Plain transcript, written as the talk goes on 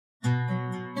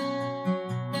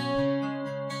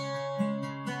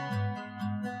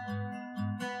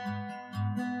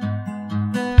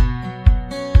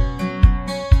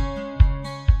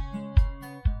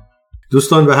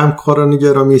دوستان و همکاران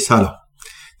گرامی سلام.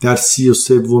 در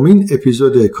 33مین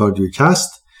اپیزود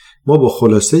کاردیوکست ما با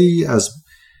خلاصه ای از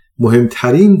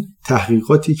مهمترین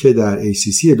تحقیقاتی که در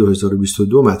ACC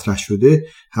 2022 مطرح شده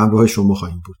همراه شما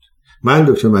خواهیم بود. من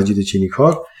دکتر مجید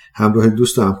چینیکار همراه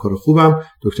دوست و همکار خوبم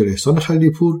دکتر احسان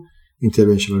خلیلی‌پور،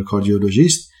 اینترونشنال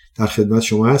کاردیولوژیست، در خدمت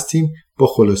شما هستیم با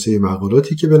خلاصه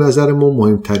مقالاتی که به نظر ما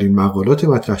مهمترین مقالات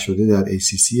مطرح شده در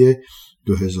ACC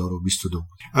 2022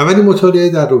 بود. اولین مطالعه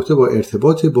در رابطه با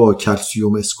ارتباط با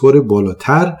کلسیم اسکور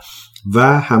بالاتر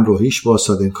و همراهیش با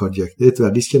سادن کاردیاک دت و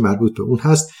ریسک مربوط به اون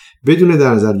هست بدون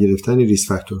در نظر گرفتن ریسک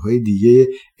فاکتورهای دیگه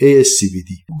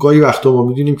ASCVD. گاهی وقتا ما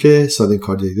میدونیم که سادن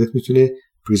کاردیاک دت میتونه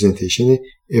پریزنتیشن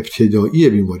ابتدایی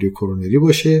بیماری کرونری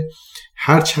باشه،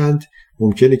 هرچند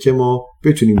ممکنه که ما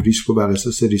بتونیم ریسک رو بر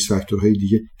اساس ریسک فاکتورهای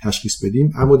دیگه تشخیص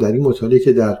بدیم، اما در این مطالعه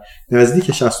که در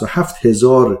نزدیک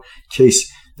 67,000 کیس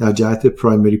در جهت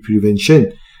پرایمری پریونشن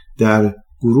در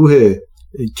گروه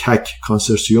کک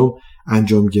کانسورسیوم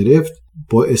انجام گرفت،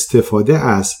 با استفاده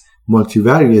از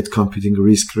مالتیوریت کامپیوتینگ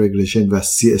ریسک رگولیشن و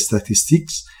سی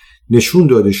استاتیستیکس نشون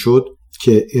داده شد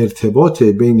که ارتباط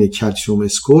بین کلسیم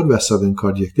اسکور و سادن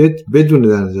کاردیاک دت بدون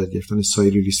در نظر گرفتن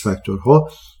سایر ریسک فاکتورها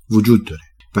وجود داره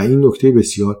و این نکته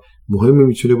بسیار مهمی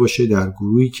میتونه باشه در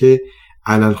گروهی که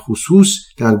علل خصوص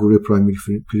در گروه پرایمری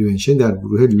پریونشن در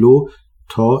گروه لو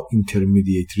تا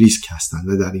اینترمدییت ریسک هستند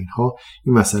و در اینها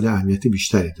این مسئله اهمیت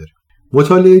بیشتری داره.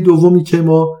 مطالعه دومی که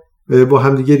ما با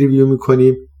همدیگه ریویو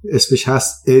میکنیم اسمش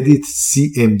هست ادیت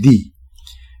CMD.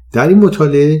 در این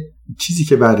مطالعه چیزی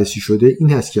که بررسی شده این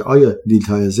هست که آیا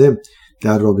دیلتایازم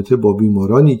در رابطه با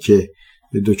بیمارانی که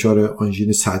دچار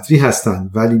آنژین صدری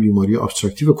هستند ولی بیماری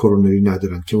ابستراکتیو کرونری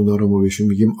ندارن که اونا رو ما بهشون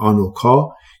میگیم آنوکا،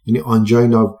 یعنی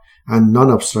آنژینا and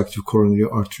non-obstructive coronary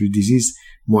artery disease،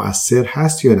 مؤثر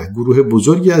هست یا نه. گروه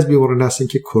بزرگی از بیماران هستن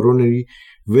که کرونری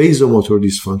ویزوموتور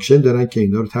دیسفانکشن دارن که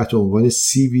اینا رو تحت عنوان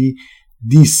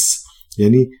CVDIS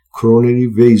یعنی کرونری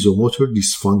ویزوموتور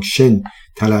دیسفانکشن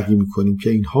تلقی میکنیم که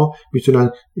اینها میتونن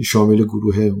شامل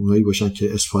گروه اونایی باشن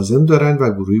که اسپازم دارن و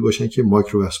گروهی باشن که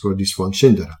مایکروواسکولار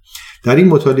دیسفانکشن دارن. در این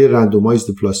مطالعه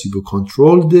رندومایزد پلاسیبو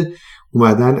کنترولد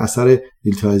اومدن اثر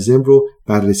دیلتایازم رو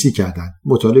بررسی کردن.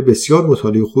 مطالعه بسیار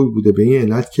مطالعه خوبی بوده به این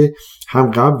علت که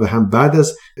هم قبل و هم بعد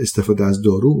از استفاده از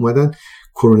دارو اومدن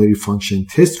کرونری فانکشن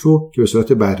تست رو که به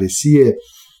صورت بررسی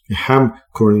هم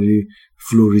کرونری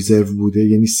فلو ریزرو بوده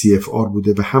یعنی CFR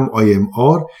بوده و هم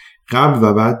IMR قبل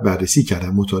و بعد بررسی کردن.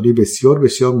 مطالعه بسیار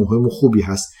بسیار مهم و خوبی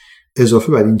هست.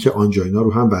 اضافه بر این که آنژینا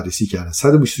رو هم بررسی کردن.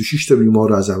 126 تا بیمار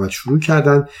رو از اول شروع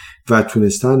کردن و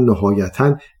تونستن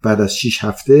نهایتاً بعد از 6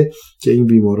 هفته که این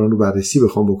بیماران رو بررسی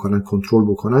بکنن کنترل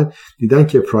بکنن دیدن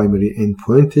که پرایمری اند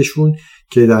پوینتشون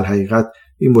که در حقیقت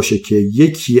این باشه که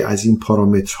یکی از این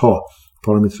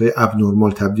پارامترهای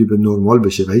ابنورمال تبدیل به نرمال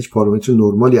بشه و هیچ پارامتر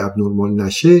نرمالی ابنورمال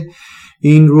نشه،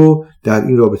 این رو در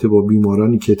این رابطه با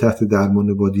بیمارانی که تحت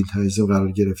درمان با دیلتایازم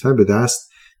قرار گرفتن به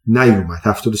دست نیومد.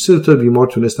 73 تا بیمار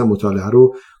تونستن مطالعه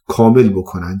رو کامل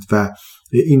بکنند و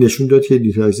این نشون داد که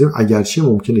دیلتایازم اگرچه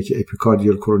ممکنه که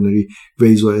اپیکاردیال کرونری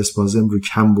ویزو اسپازم رو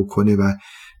کم بکنه و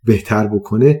بهتر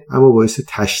بکنه، اما باعث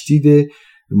تشدید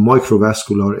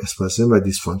مایکروواسکولار اسپازم و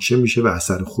دیسفانکشن میشه و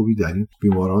اثر خوبی در این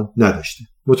بیماران نداشته.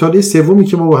 مطالعه سومی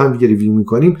که ما با هم دیگه ریویو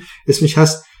میکنیم اسمش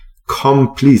هست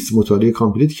مطالعه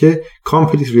کامپلیت که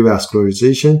کامپلیت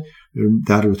ریواسکولاریزیشن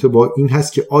در رابطه با این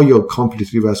هست که آیا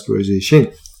کامپلیت ریواسکولاریزیشن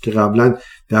که قبلا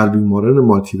در بیماران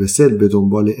مالتی وسل به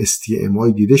دنبال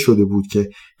STMI دیده شده بود که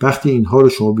وقتی اینها رو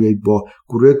شما بیایید با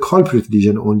گروه کالپریت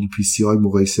لیژن اونلی PCI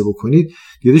مقایسه بکنید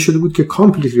دیده شده بود که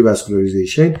کامپلیت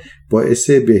ریواسکولاریزیشن باعث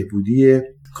بهبودی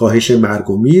کاهش مرگ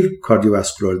و میر،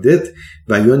 کاردیوواسکولار دت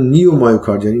و یا نیو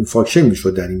مایوکاردیال اینفارکشن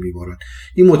میشد در این بیماران.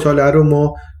 این مطالعه رو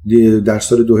ما در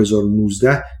سال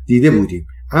 2019 دیده بودیم،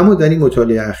 اما در این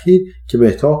مطالعه اخیر که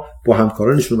مهتا با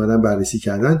همکارانشون اومدن بررسی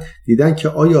کردن دیدن که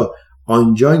آیا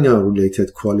angina related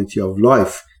quality of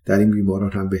life در این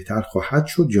بیماران هم بهتر خواهد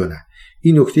شد یا نه.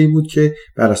 این نکته‌ای بود که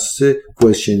بر اساس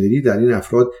کوئسشنری در این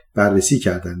افراد بررسی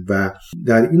کردند و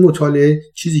در این مطالعه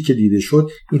چیزی که دیده شد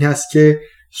این هست که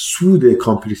سود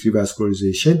کامپلیت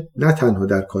ریواسکولاریزیشن نه تنها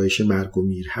در کاهش مرگ و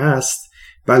میر هست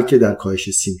بلکه در کاهش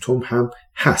سیمتوم هم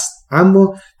هست،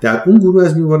 اما در اون گروه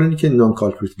از بیمارانی که نان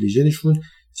کالپریت لیژنشون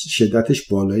شدتش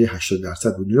بالای 80%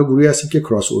 بود، اینا گروهی هستن که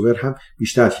کراس اوور هم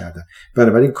بیشتر کردن.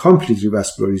 بنابراین کامپلیت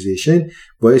ریواسکولاریزیشن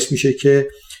باعث میشه که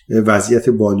وضعیت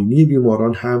بالینی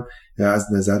بیماران هم از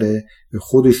نظر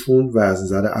خودشون و از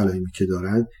نظر علائمی که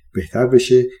دارن بهتر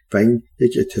بشه و این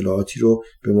یک اطلاعاتی رو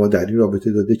به ما در این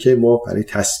رابطه داده که ما برای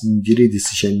تصمیم گیری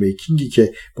دیسیژن میکینگی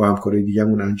که با همکارای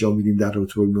دیگه‌مون انجام میدیم در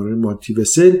رابطه با بیماران مالتی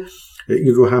وسل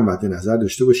این رو هم مد نظر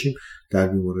داشته باشیم در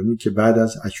بیمارانی که بعد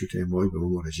از اکوت MI به ما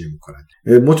مراجعه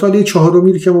میکنند. مطالعه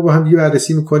چهارمی که ما با هم دیگه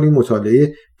بررسی میکنیم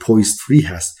مطالعه پویز 3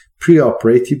 هست.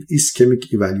 Pre-operative ischemic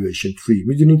evaluation 3.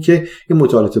 میدونید که این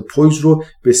مطالعات پویز رو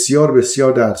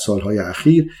بسیار در سالهای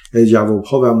اخیر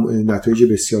جوابها و نتایج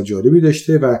بسیار جالبی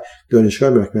داشته و دانشگاه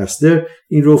مکمستر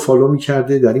این رو فالو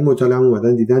می‌کرده. در این مطالعه هم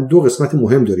اومدن دیدن دو قسمت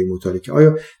مهم داره این مطالعه که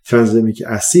آیا ترانزامیک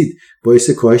اسید باعث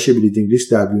کاهش بلیدینگ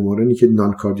ریسک در بیمارانی که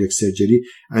نان کاردیاک سرجری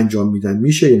انجام میدن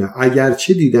میشه یا نه.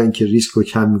 اگرچه دیدن که ریسک رو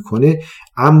کم میکنه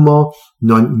اما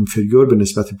نان اینفریور به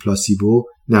نسبت پلاسیبو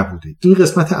نبوده. این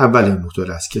قسمت اول این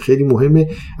مطالعه است که خیلی مهمه،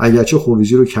 اگرچه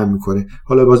خونریزی رو کم میکنه.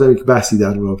 حالا بازم یک بحثی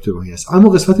در رابطه با این است. اما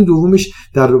قسمت دومش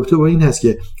در رابطه با این هست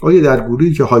که آیا در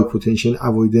گروهی که هایپوتنشن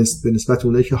اوایدنس به نسبت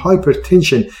اونایی که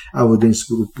هایپرتنشن اوایدنس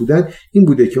گروپ بودن این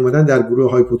بوده که اومدن در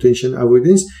گروه هایپوتنشن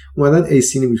اوایدنس اومدن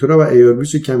ایس اینهیبیتورها و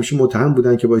ARBs رو که همیشه متهم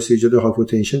بودن که باعث ایجاد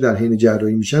هایپوتنشن در حین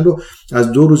جراحی میشن رو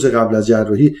از 2 روز قبل از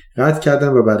جراحی قطع کردن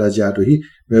و بعد از جراحی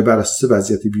بر اساس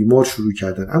وضعیت بیمار شروع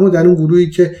کردن. اما در اون گروهی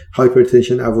که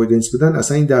هایپرتنشن اوایدنس بودن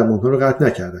اصلا این درمان‌ها رو قطع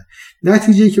نکردن.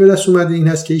 نتیجه‌ای که به دست اومده این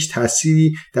هست که هیچ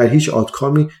تأثیری در هیچ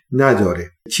آتکامی نداره.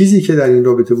 چیزی که در این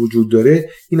رابطه وجود داره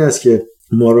این است که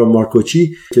مارا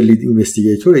مارکوچی که لید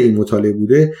اینوستیگیتور این مطالعه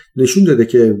بوده نشون داده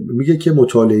که میگه که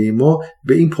مطالعه ما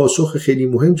به این پاسخ خیلی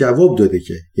مهم جواب داده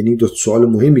که یعنی دو سوال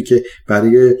مهمی که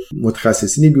برای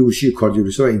متخصصین بیهوشی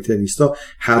کاردیولوژیست و اینترنیستا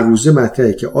هر روزه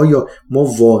مطرحه که آیا ما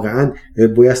واقعا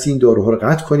باید این داروها رو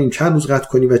قطع کنیم، چند روز قطع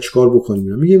کنیم و چیکار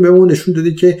بکنیم. میگه به ما نشون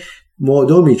داده که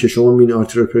مادامی که شما مین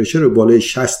آرتریال پرشر رو بالای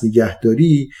 60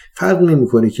 نگهداری فرق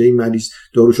نمیکنه که این مریض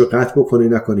داروشو قطع بکنه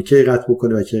نکنه، کی قطع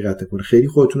بکنه و کی قطع نکنه. خیلی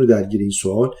خودتون رو درگیر این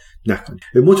سوال نکنید.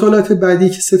 مطالعات بعدی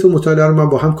که 3 تا مطالعه رو من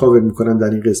با هم کاور میکنم در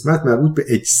این قسمت مربوط به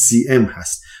HCM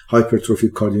هست،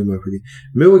 هایپرتروفیک کاردیومایوپاتی.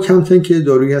 موکامتن که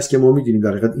دارویی هست که ما میدونیم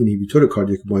در حقیقت اینهیبیتور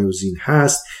کاردیاک مایوزین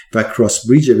هست و کراس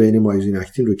بریج بین مایوزین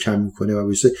اکتین رو کم میکنه و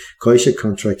باعث کاهش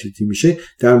کانتراکتیلیتی میشه.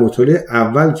 در مطالعه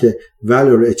اول که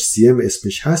والور HCM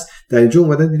اسمش هست در اینجا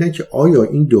اومدن دیدن که آیا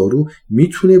این دارو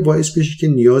میتونه باعث بشه که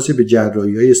نیاز به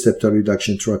جراحی‌های سپتال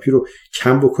ریداکشن تراپی رو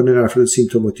کم بکنه در افراد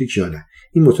سیمپتوماتیک یا نه.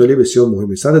 این مطالعه بسیار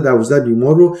مهمه. 112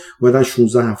 بیمار رو اومدن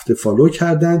 16 هفته فالو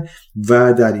کردن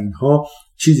و در اینها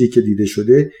چیزی که دیده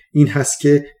شده این هست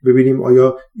که ببینیم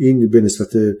آیا این به نسبت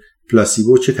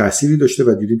پلاسیبو چه تأثیری داشته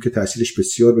و دیدیم که تأثیرش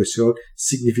بسیار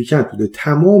سیگنیفیکانت بوده.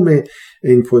 تمام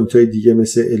این پوینت های دیگه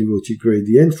مثل الیوتیک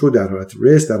گریدینت رو در حالت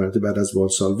رست، در حالت بعد از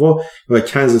والسالوا و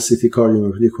کانزاس سیتی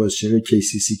کاردیومایوپاتی کوشنر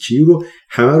KCCQ رو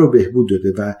همه رو بهبود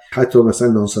داده و حتی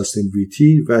مثلا نان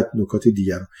ساستینبیلیتی و نکات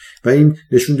دیگر رو و این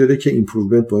نشون داده که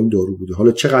ایمپروومنت با این دارو بوده.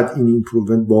 حالا چقدر این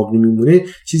ایمپروومنت باقی میمونه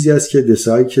چیزی است که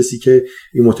دسای کسی که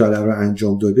این مطالعه رو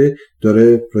انجام داده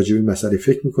داره راجع به این مسئله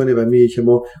فکر میکنه و میگه که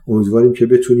ما امیدواریم که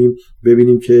بتونیم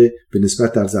ببینیم که به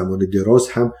نسبت در زمان دراز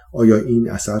هم آیا این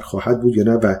اثر خواهد بود یا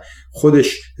نه. و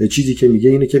خودش چیزی که میگه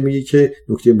اینه که میگه که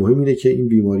نکته مهم اینه که این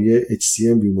بیماری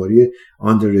HCM بیماری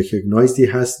under recognized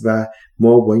هست و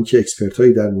ما با اینکه اکسپرت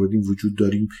هایی در مورد این وجود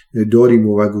داریم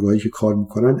و گروهایی که کار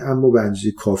میکنن اما به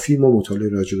اندازه کافی ما مطالعه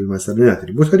راجع به مسئله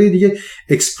نداریم. مطالعه دیگه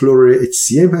اکسپلورر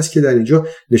HCM هست که در اینجا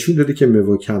نشون داده که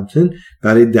موکامتن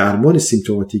برای درمان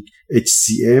سیمپتوماتیک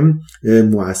HCM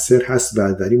مؤثر هست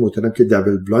و در این مطالعه که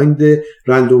دابل بلایند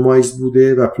رندومایزد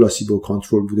بوده و پلاسیبو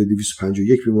کنترل بوده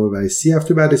 251 بیمار برای 30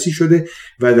 هفته بررسی شده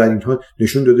و در اینها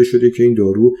نشون داده شده که این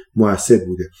دارو مؤثر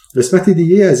بوده. قسمت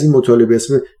دیگه از این مطالعه به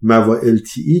اسم موا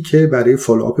LTE که برای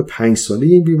فالوآپ 5 ساله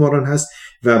این بیماران هست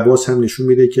و باز هم نشون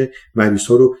میده که مریض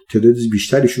ها رو تعداد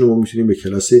بیشتریشون رو ما میتونیم به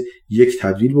کلاس 1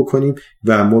 تبدیل بکنیم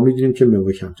و ما میدونیم که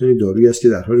موکامتن دارویی است که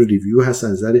در حال ریویو هست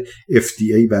از نظر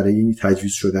FDA برای این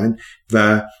تجویز شدن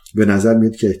و به نظر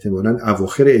میاد که احتمالاً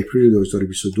اواخر اپریل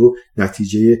 2022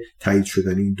 نتیجه تایید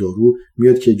شدن این دارو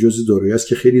میاد که جزء دارویی است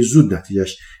که خیلی زود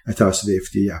نتیجهش توسط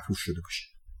FDA اپروو شده باشه.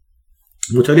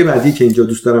 مطالعه بعدی که اینجا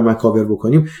دوست دارم من کاور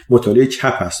بکنیم مطالعه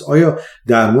چپ است. آیا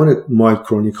درمان مایلد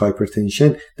کرونیک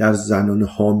هایپرتنشن در زنان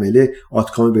حامله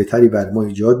آتکام بهتری بر ما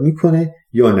ایجاد میکنه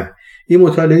یا نه؟ این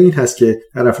مطالعه این هست که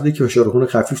در افرادی که فشار خون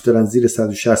خفیف دارن زیر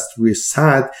 160 روی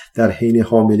 100 در حین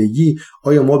حاملگی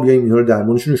آیا ما بیایم اینها رو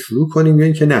درمانشون رو شروع کنیم یا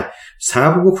اینکه نه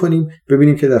صبر بکنیم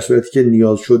ببینیم که در صورتی که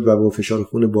نیاز شد و با فشار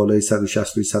خون بالای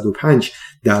 160 روی 105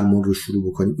 درمان رو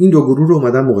شروع بکنیم. این دو گروه رو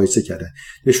اومدن مقایسه کردن.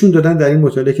 نشون دادن در این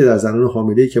مطالعه که در زنان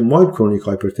حامله‌ای که مایلد کرونیک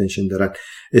هایپرتنشن دارن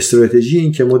استراتژی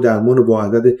این که ما درمان رو با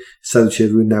عدد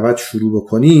 140 روی 90 شروع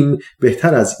بکنیم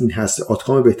بهتر از این هست.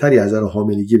 آتکام بهتری از نظر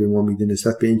حاملگی به ما میده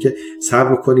نسبت به اینکه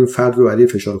صبر کنیم فرد رو برای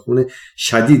فشار خون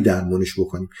شدید درمانش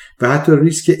بکنیم و حتی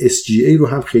ریسک SGA رو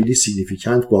هم خیلی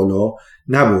سیگنیفیکانت بالا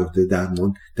نبرده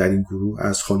درمان در این گروه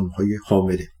از خانم‌های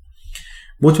حامله.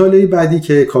 مطالعه بعدی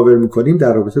که کاور میکنیم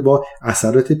در رابطه با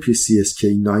اثرات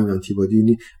PCSK9 آنتیبادی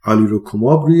یعنی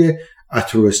آلیروکوماب روی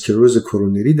اتروسکلروز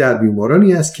کرونری در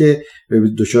بیمارانی است که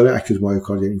دچار اکوت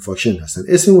مایوکاردیال اینفارکشن هستند.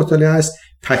 اسم مطالعه است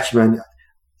پکمن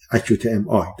اکوت ام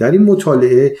آی. در این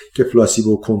مطالعه که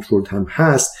پلاسیبو کنترل هم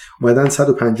هست اومدن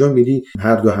 150 میلی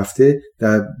هر 2 هفته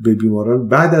به بیماران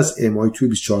بعد از ام آی توی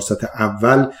 24 ساعت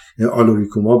اول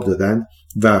آلیروکوماب دادن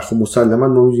و خب مسلما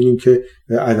ما می‌دونیم که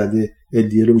عدد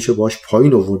LDL رو میشه باش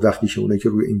پایین آورد وقتی که اونایی که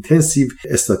روی اینتنسیو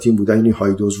استاتین بودن یعنی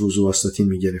های دوز روزواستاتین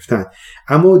میگرفتن.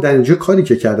 اما در اینجا کاری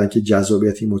که کردن که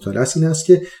جذابیت این مطالعه است این است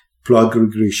که پلاگ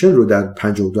ریگریشن رو در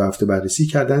 52 هفته بررسی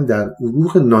کردن در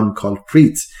عروق نان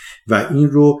کالپریت و این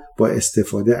رو با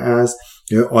استفاده از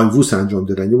آیووس انجام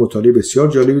دادن. یه مطالعه بسیار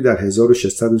جالبی در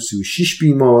 1636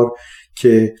 بیمار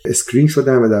که اسکرین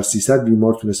شدن و در 300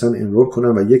 بیمار تونستن انرول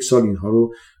کنن و 1 سال اینها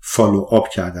رو فالو آپ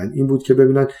کردن. این بود که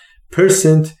ببینن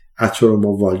پرسنت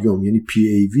اتروما والیوم یعنی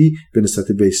PAV به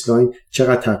نسبت بیسلاین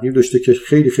چقدر تغییر داشته که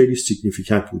خیلی خیلی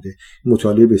سیگنیفیکانت بوده.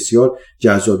 مطالعه بسیار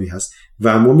جذابی هست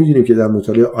و ما میدونیم که در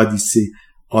مطالعه آدیسی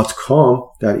آتکام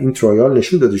در این ترایال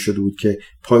نشون داده شده بود که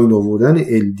پایین آوردن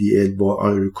LDL با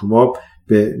آلیروکوماب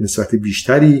به نسبت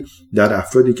بیشتری در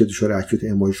افرادی که دچار اکوت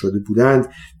ام‌آی شده بودند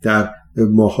در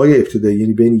ماه‌های ابتدایی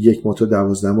یعنی بین 1 ماه تا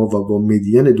 12 ماه و با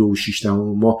مدین 2.6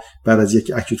 ماه بعد از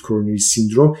یک اکوت کرونری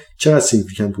سیندروم چقدر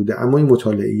سیگنیفیکانت بوده. اما این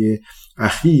مطالعه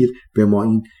اخیر به ما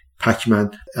این پکمن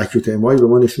اکوت ام‌آی به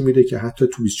ما نشون میده که حتی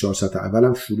تو 24 ساعت اول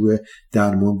هم شروع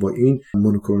درمان با این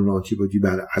مونوکلونال آنتیبادی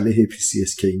بر علیه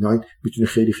PCSK9 میتونه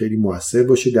خیلی خیلی موثر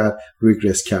باشه در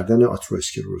ریگرس کردن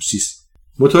آتروسکلروسیس.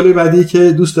 مطالعه بعدی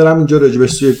که دوست دارم اینجا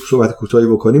راجبش صحبت کوتاهی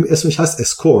بکنیم اسمش هست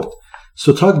اسکورت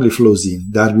سوتاگلیفلوزین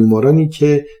در بیمارانی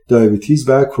که دیابتیس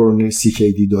و کرونری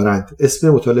CKD دارند. اسم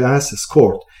مطالعه هست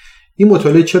اسکورت. این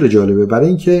مطالعه چرا جالبه؟ برای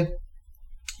اینکه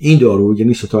این دارو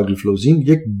یعنی سوتاگلیفلوزین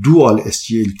یک دوال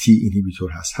SGLT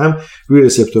اینهیبیتور هست، هم روی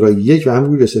رسپتورهای 1 و هم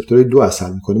روی رسپتورهای 2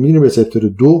 اثر میکنه. میدونیم رسپتور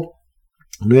 2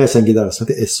 اونایی هستن که در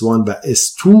قسمت S1 و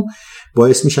S2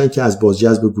 باعث میشن که از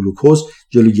بازجذب گلوکوز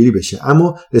جلوگیری بشه،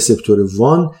 اما رسپتور 1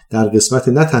 در قسمت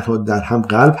نه تنها در هم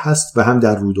قلب هست و هم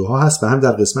در روده ها هست و هم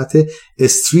در قسمت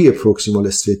S3 پروکسیمال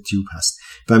استریت تیوب هست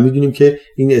و میدونیم که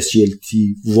این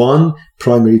SGLT1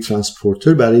 پرایمری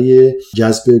ترانسپورتر برای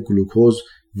جذب گلوکوز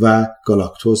و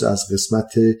گالاکتوز از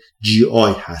قسمت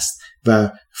GI هست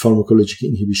و فارماکولوژیک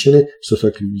اینهیبیشن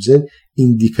سوتاگلیفلوزین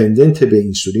ایندیپندنت به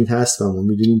اینسولین هست و ما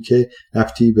میدونیم که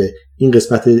ربطی به این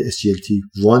قسمت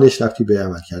SGLT1 ربطی به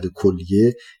عملکرد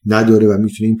کلیه نداره و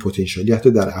میتونه این پتانسیلی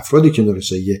حتی در افرادی که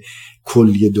نارسایی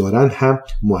کلیه دارن هم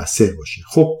مؤثر باشه.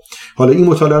 خب حالا این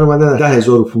مطالعه رو اومدن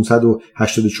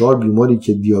 10584 بیماری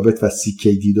که دیابت و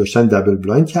CKD داشتن دابل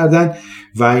بلایند کردن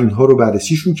و اینها رو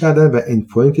بررسیشون کردن و اند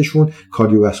پوینتشون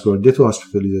کاردیوواسکولار دت و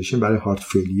هاسپیتالیزیشن برای هارت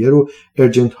فیلیر و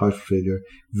ارجنت هارت فیلیر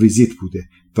ویزیت بوده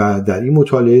و در این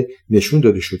مطالعه نشون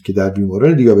داده شد که در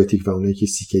بیماران دیابتیک و اونایی که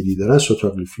CKD دارن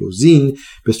سوتاگلیفلوزین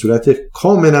به صورت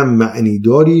کاملا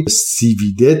معنیداری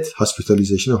CV دت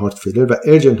هاسپیتالیزیشن هارت فیلیر و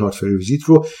ارجنت هارت فیلیر ویزیت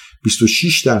رو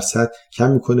 26%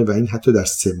 کم میکنه و این حتی در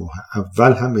 3 ماه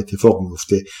اول هم اتفاق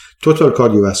میفته. توتال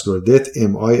کاردیوواسکولار دت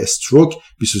MI استروک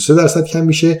 23% کم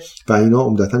میشه و اینا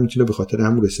عمدتا میتونه به خاطر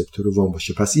همون رسپتور 1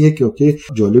 باشه. پس این یک نکته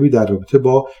جالبی در رابطه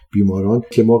با بیماران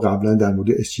که ما قبلا در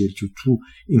مورد SGLT2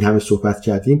 این همه صحبت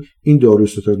کردیم، این داروی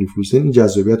سوتاگلیفلوزین این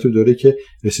جذابیت رو داره که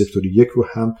رسپتور 1 رو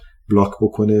هم بلاک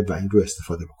بکنه و این رو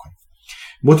استفاده بکنه.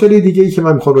 مطالعه دیگه ای که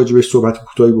من میخوام راجبش صحبت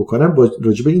کوتاهی بکنم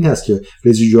راجب این هست که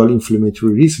رزیدوال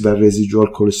اینفلاماتوری ریسک و رزیدوال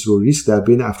کلسترول ریسک در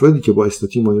بین افرادی که با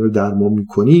استاتین ما رو درمان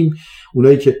میکنیم،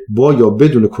 اونایی که با یا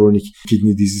بدون کرونیک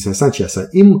کیدنی دیزیز هستن چی هستن.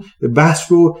 این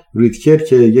بحث رو ریدکر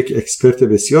که یک اکسپرت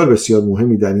بسیار بسیار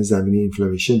مهمی در این زمینه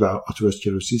اینفلامیشن و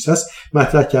آتروسکلروسیس هست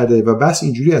مطرح کرده و بحث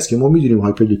اینجوری است که ما میدونیم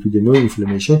هایپرلیپیدمی و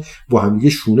اینفلامیشن با هم دیگه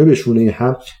شونه به شونه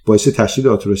هم باعث تشدید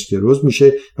آتروسکلروز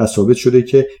میشه و ثابت شده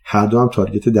که هر دو هم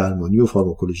تارگت درمانی و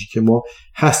فارماکولوژیک ما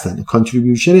هستن.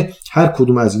 کانتریبیوشن هر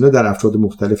کدوم از اینا در افراد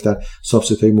مختلف در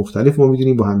سابست های مختلف ما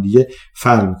میدونیم با هم دیگه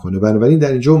فرق میکنه. بنابراین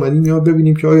در اینجا اومدیم یا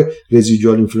ببینیم که آیا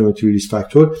رزیدوال اینفلاماتوری ریسک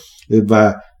فاکتور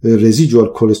و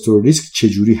رزیدوال کلسترول ریسک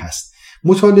چجوری هست.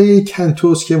 مطالعه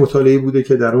کنتوس که مطالعه بوده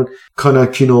که در اون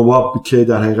کاناکینوماب که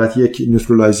در حقیقت یک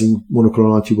نیوترالایزینگ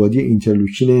مونوکلونال آنتیبادی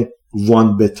اینترلوکین 1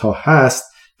 بتا هست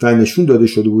و نشون داده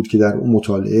شده بود که در اون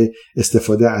مطالعه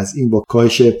استفاده از این با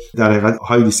کاهش در حقیقت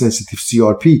هایلی سنسیتیو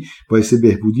CRP باعث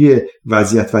بهبودی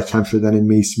وضعیت و کم شدن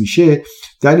میس میشه.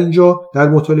 در اینجا در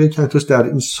مطالعه کنتوس در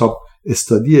این ساب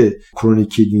استادی کرونیک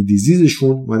کیدنی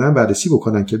دیزیزشون اومدن بررسی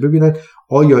بکنن که ببینن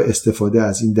آیا استفاده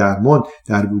از این درمان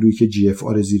در گروهی که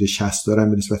GFR زیر 60 دارن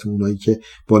به نسبت اونایی که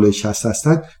بالای 60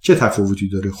 هستن چه تفاوتی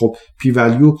داره. خب پی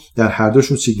ولیو در هر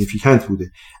دوشون سیگنیفیکانت بوده.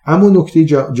 اما نکته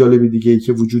جالب دیگه‌ای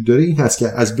که وجود داره این هست که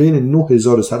از بین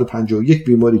 9151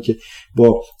 بیماری که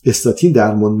با استاتین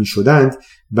درمان می‌شدند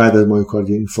بعد از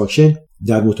مایوکاردیال اینفارکشن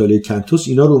در مطالعه کنتوس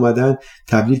اینا رو اومدن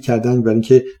تبدیل کردن برای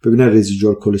اینکه ببینن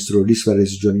رزیدوال کلسترول ریسک و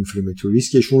رزیدوال اینفلاماتوری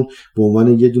ریسکشون به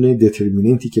عنوان یه دونه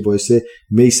دترمیننتی که باعث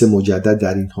میس مجدد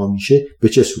در اینها میشه به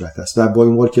چه صورت است. و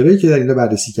بایومارکرایی که در اینا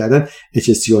بررسی کردن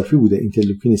HSCRP بوده،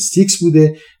 اینترلوکین 6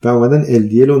 بوده و اومدن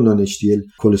LDL و نان HDL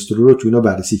کلسترول رو تو اینا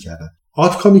بررسی کردن.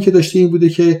 آتکامی که داشته این بوده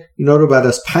که اینا رو بعد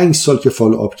از 5 سال که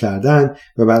فالوآپ کردن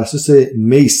و بر اساس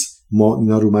میس ما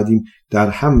اینا رو اومدیم در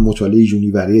هم مطالعه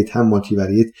یونیوریت هم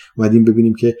مالتیوریت اومدیم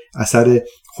ببینیم که اثر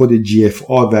خود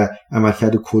GFR و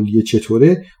عملکرد کلیه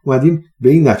چطوره. اومدیم به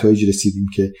این نتایج رسیدیم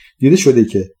که دیده شده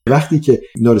که وقتی که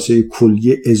نارسایی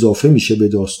کلیه اضافه میشه به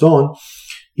داستان،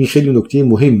 این خیلی نکته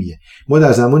مهمیه. ما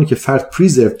در زمانی که فرد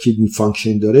پریزرو کیدنی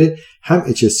فانکشن داره هم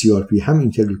HSCRP هم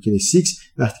اینترلوکین 6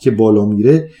 وقتی که بالا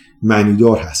میره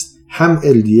معنیدار هست، هم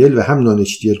LDL و هم نان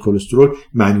HDL کلسترول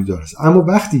معنی داره است. اما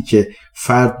وقتی که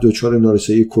فرد دچار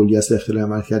نارسایی کلیه است، اختلال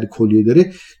عملکرد کلیه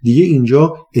داره، دیگه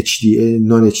اینجا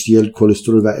نان HDL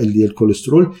کلسترول و LDL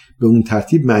کلسترول به اون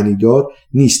ترتیب معنی دار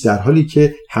نیست، در حالی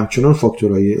که همچنان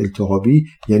فاکتورهای التهابی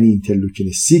یعنی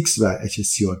اینترلوکین 6 و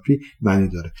HSCRP معنی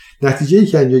داره. نتیجه‌ای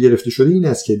که اینجا گرفته شده این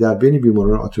است که در بین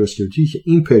بیماران آتروسکلروتیک که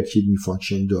ایمپرد کیدنی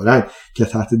فانکشن دارن که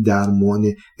تحت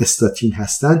درمان استاتین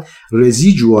هستن،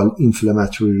 رزیدوال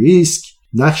اینفلاماتوری ریسک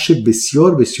نقش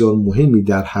بسیار بسیار مهمی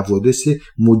در حوادث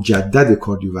مجدد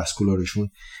کاردیوواسکولارشون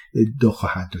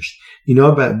خواهد داشت.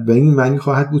 اینا به این معنی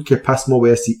خواهد بود که پس ما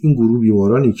بایستی این گروه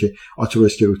بیمارانی که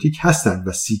آتروسکلروتیک هستند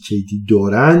و CKD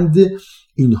دارند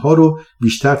اینها رو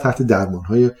بیشتر تحت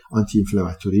درمان‌های آنتی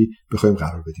اینفلاماتوری بخوایم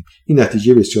قرار بدیم. این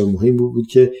نتیجه بسیار مهم بود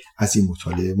که از این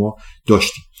مطالعه ما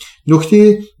داشتیم.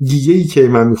 نکته دیگه‌ای که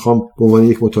من میخوام به عنوان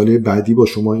یک مطالعه بعدی با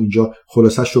شما اینجا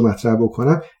خلاصش رو مطرح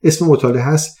بکنم، اسم مطالعه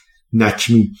هست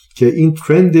نکمی که این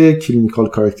ترند کلینیکال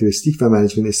کاراکتریستیک و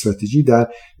منیجمنت استراتژی در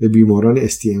بیماران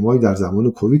STMI در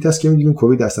زمان کووید است که می‌دونیم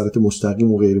کووید اثرات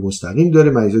مستقیم و غیر مستقیم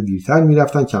داره. مریضا دیرتر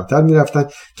میرفتن، کمتر میرفتن،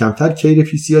 کمتر کیر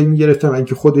PCI میگرفتن و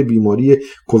اینکه خود بیماری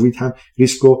کووید هم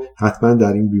ریسکو حتما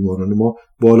در این بیماران ما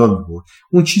بالا می‌برد.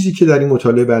 اون چیزی که در این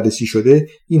مطالعه بررسی شده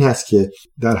این هست که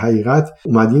در حقیقت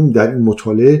اومدیم در این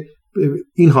مطالعه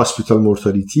این هاسپیتال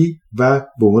مورتالیتی و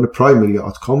به عنوان پرایمری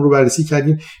آتکام رو بررسی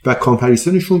کردیم و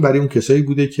کامپریسنشون برای اون کسایی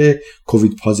بوده که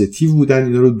کووید پازیتیو بودن.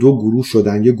 اینا رو دو گروه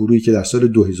شدن، یه گروهی که در سال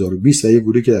 2020 و یه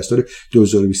گروهی که در سال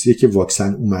 2021 که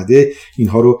واکسن اومده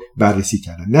اینها رو بررسی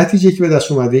کردن. نتیجه که به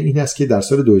دست اومده این است که در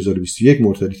سال 2021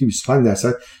 مورتالیتی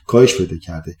 25% کاهش پیدا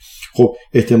کرده. خب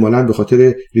احتمالاً به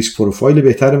خاطر ریسک پروفایل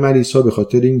بهتر مریض‌ها، به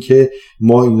خاطر اینکه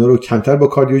ما اینا رو کمتر با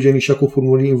کاردیوژنیک شاک و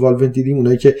پولمونری اینوالومنت دیدیم،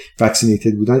 اونایی که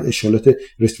واکسینیتد بودن اشکالات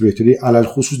رسپیراتوری علل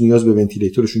خصوص نیاز به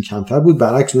ونتیلیتورشون کمتر بود،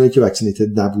 برعکس اونایی که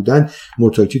واکسینیتد نبودن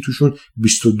مورتالیتی توشون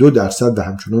 22% و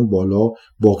همچنان بالا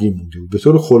باقی مونده بود. به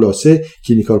طور خلاصه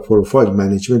کلینیکال پروفایل،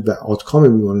 منیجمنت و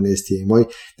آتکام بیماران STMI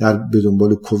در به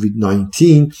دنبال کووید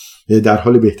 19 در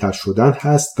حال بهتر شدن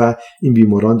هست و این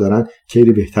بیماران دارن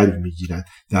کیر بهتری میگیرن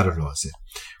در لازم.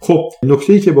 خب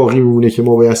نکته‌ای که باقی میمونه که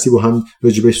ما بایستی با هم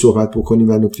راجع بهش صحبت بکنیم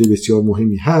و نکته بسیار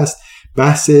مهمی هست،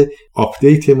 بحث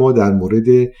آپدیت ما در مورد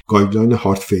گایدلاین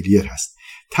هارت فیلیر هست.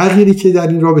 تغییری که در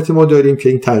این رابطه ما داریم که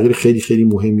این تغییر خیلی خیلی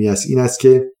مهمی است این است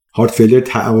که هارت فیلیر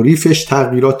تعریفش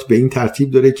تغییرات به این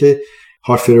ترتیب داره که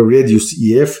هارت فیلیر ریدیوس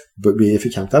EF به EF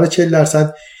کمتر از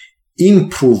 40%،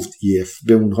 improved EF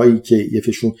به اونهایی که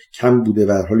EFشون کم بوده و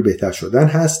در حال بهتر شدن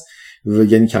هست و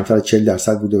یعنی کمتر از 40%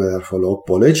 بوده و در فالوآپ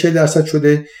بالای 40%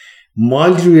 شده،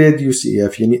 mild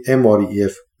reduced EF یعنی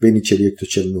MREF بین 41 تا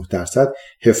 49%،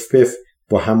 HFpEF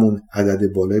با همون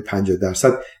عدد بالای 50%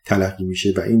 تلقی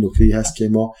میشه و این نکته‌ای هست که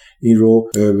ما این رو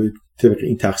طبق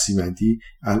این تقسیم بندی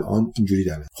الان اینجوری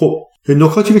داریم. خب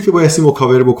نکاتی رو که بایستی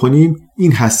مکاور بکنیم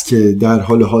این هست که در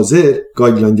حال حاضر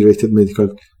گایدلاین دیریتد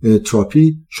مدیکال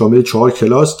تراپی شامل 4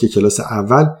 کلاس که کلاس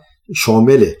اول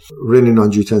شامل رنین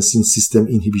آنژیوتنسین سیستم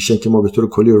اینهیبیشن که ما به طور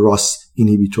کلی راس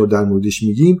اینهیبیتور در موردش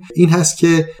میگیم، این هست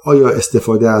که آیا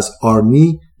استفاده از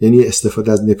آرنی یعنی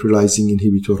استفاده از نپرلایزینگ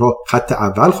اینهیبیتورها خط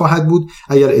اول خواهد بود.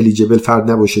 اگر الیجیبل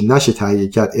فرد نباشه نشه تهیه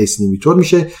کرد ایس اینهیبیتور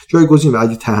میشه جایگزین و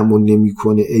اگه تحمل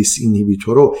نمیکنه ایس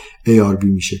اینهیبیتور رو ARB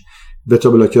میشه. بتا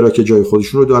بلاکرها که جای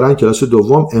خودشون رو دارن. کلاس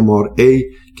دوم MRA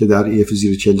که در EF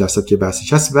زیر 40% که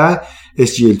بحثش هست و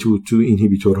SGLT2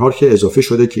 اینهیبیتورها که اضافه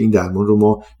شده که این درمان رو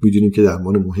ما میدونیم که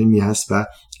درمان مهمی هست و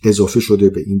اضافه شده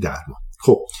به این درمان.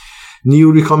 خب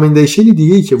نیو ریکامندیشن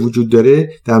دیگه‌ای که وجود داره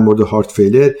در مورد هارت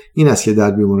فیلر این است که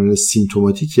در بیماران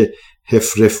سیمپتوماتیک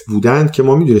هفرف بودند که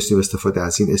ما می‌دونستیم استفاده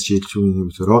از این SGLT2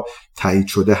 اینهیبیتورها تایید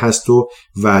شده هست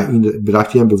و این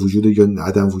ربطی هم به وجود یا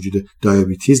عدم وجود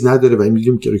دیابتیز نداره و این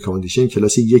می‌دونیم که ریکامندیشن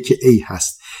کلاس 1A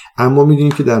هست. اما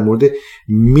می‌دونیم که در مورد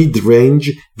مید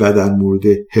رنج و در مورد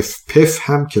هفپف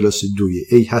هم کلاس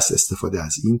 2A هست استفاده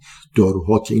از این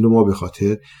داروها که اینو ما به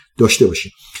خاطر داشته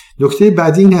باشیم. نکته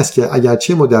بعدی این هست که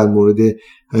اگرچه ما در مورد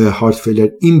هارت فیلر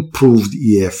ایمپروود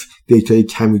EF دیتای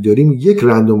کمی داریم، یک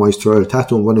رندومایز ترایل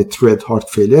تحت عنوان ترد هارت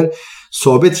فیلر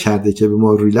ثابت کرده که به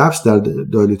ما ریلپس در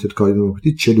دایلیتد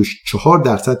کاردیومایوپاتی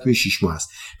 44% توی 6 ماه است.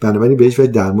 بنابراین به هیچ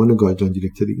وجه درمان گایدلاین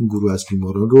دیرکتد این گروه از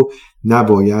بیماران رو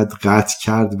نباید قطع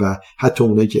کرد و حتی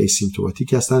اونایی که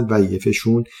ایسیمپتوماتیک هستن و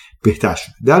ایفشون بهتر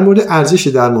شده. در مورد ارزش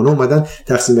درمان‌ها اومدن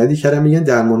تقسیم بندی کردن، میگن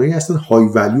درمانایی هستن های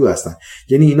ولیو هستن،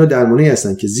 یعنی اینا درمانایی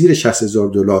هستن که زیر $60,000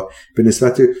 به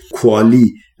نسبت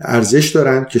کوالی ارزش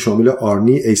دارن که شامل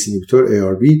آرنی، ایس اینهیبیتور،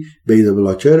 ARB، بیتا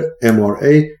بلاکر،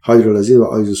 MRA، هایدرولازین و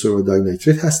آیزوسور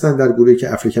داینایتریت هستن در گروهی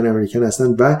که افریکن امریکن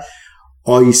هستن و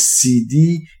ICD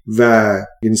و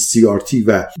یعنی CRT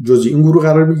و جزء این گروه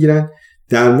قرار میگیرن.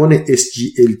 درمان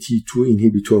SGLT2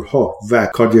 اینهیبیتورها و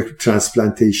کاردیاک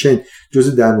ترانسپلانتیشن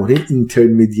جزء درمان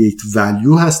اینترمدییت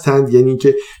ولیو هستند، یعنی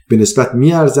که به نسبت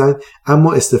میارزند،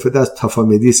 اما استفاده از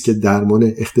تافامدیس که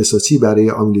درمان اختصاصی برای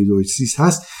آمیلویدوزیس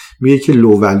هست میگه که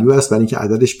لو ولیو است، برای اینکه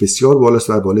عددش بسیار بالاست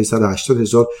و بالای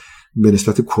 180,000 به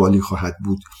نسبت کوالی خواهد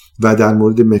بود. و در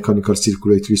مورد مکانیکال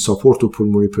سیرکولیتری ساپورت و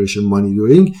پولمونری پرشر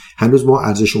مانیتورینگ هنوز ما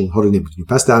ارزش اونها رو نمیدونیم،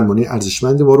 پس درمانه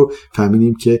ارزشمند ما رو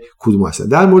فهمیدیم که کدوم هستن.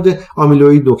 در مورد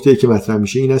آمیلوید نکته‌ای که مطرح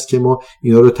میشه این است که ما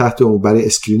اینا رو تحت برای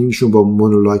اسکرینینگشون با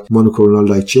مونوکلونال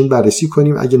لایت چین بررسی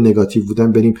کنیم، اگه نگاتیو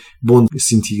بودن بریم بوند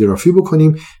سینتیگرافی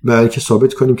بکنیم برای که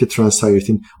ثابت کنیم که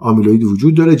ترانس‌تایرتین آمیلوید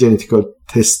وجود داره. ژنتیکال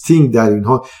تستینگ در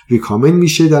اینها ریکامند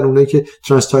میشه در اونایی که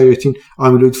ترانس‌تایرتین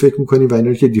آمیلوید فکر میکنیم و اینا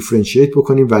رو که دیفرنشییت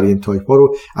بکنیم وریانت تایپ ها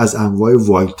رو از انواع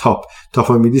وایلد تاپ.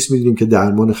 تافامیدیس میدونیم که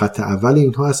درمان خط اول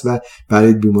اینها است و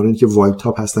برای بیمارانی که وایلد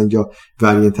تاپ هستن یا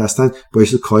وریانت هستن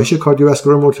باعث کاهش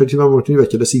کاردیوواسکولار مورتالیتی و مورتالیتی و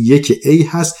کلاس 1A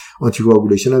هست. آنتی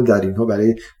کوآگولیشن هم در اینها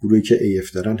برای گروهی که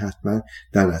AF دارن حتما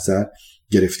در نظر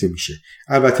گرفته میشه.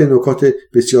 البته نکات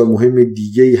بسیار مهم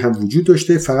دیگه‌ای هم وجود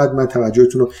داشته، فقط من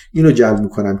توجهتون رو اینو جلب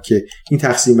میکنم که این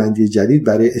تقسیم بندی جدید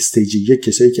برای استیج 1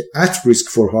 کسایی که at risk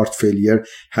for heart failure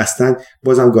هستن،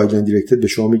 بازم گایدلاین دیرکتد به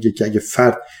شما میگه که اگه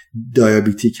فرد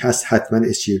دیابتیک هست حتما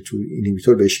SGLT2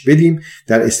 اینهیبیتور بهش بدیم.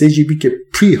 در استیج B که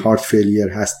پری هارت فیلیر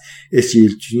هست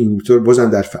SGLT2 اینهیبیتور بازم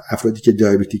در افرادی که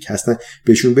دیابتیک هستن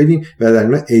بهشون بدیم و در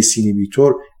اونها ایس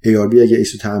اینهیبیتور، ARB اگه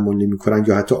ایسو تحمل نمی‌کنن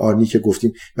یا حتی آرنی که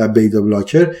گفتیم و بیتا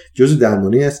بلاکر جزو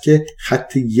درمانی است که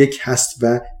خط 1 هست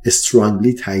و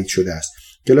استرانگلی تایید شده است.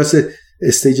 کلاس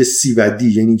استیج C و D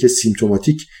یعنی که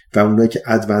سیمپتوماتیک و اونایی که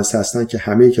ادوانس هستن که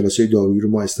همه کلاس‌های دارویی رو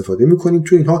ما استفاده می‌کنیم.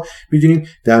 تو اینها می‌دونیم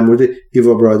در مورد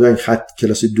ایوابراداین خط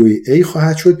کلاس 2A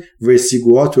خواهد شد،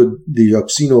 ورسیگوات و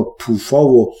دیاکسین و پوفا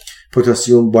و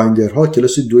پتاسیم بایندرها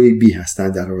کلاس 2B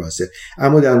هستند در حال حاضر.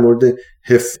 اما در مورد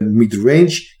هف مید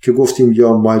رنج که گفتیم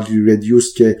یا مایلدلی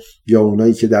ردیوس که یا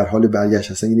اونایی که در حال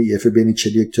برگشت هستن یعنی اف بین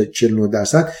 41 تا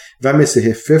 49% و مثل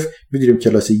هفف می‌دونیم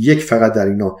کلاس 1 فقط در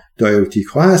اینا دایورتیک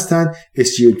ها هستند.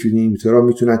 SGLT2 اینهیبیتورها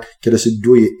میتونن کلاس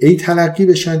 2A تلقی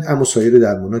بشن اما سایر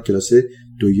درمان‌ها کلاس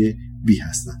 2B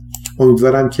هستند.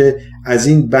 امیدوارم که از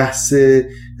این بحث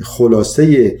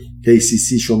خلاصه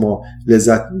ACC شما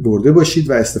لذت برده باشید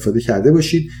و استفاده کرده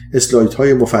باشید. اسلاید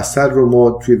های مفصل رو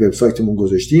ما توی وبسایتمون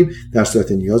گذاشتیم، در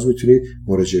صورت نیاز میتونید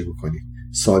مراجعه بکنید.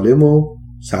 سالم و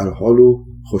سرحال و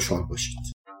خوشحال باشید.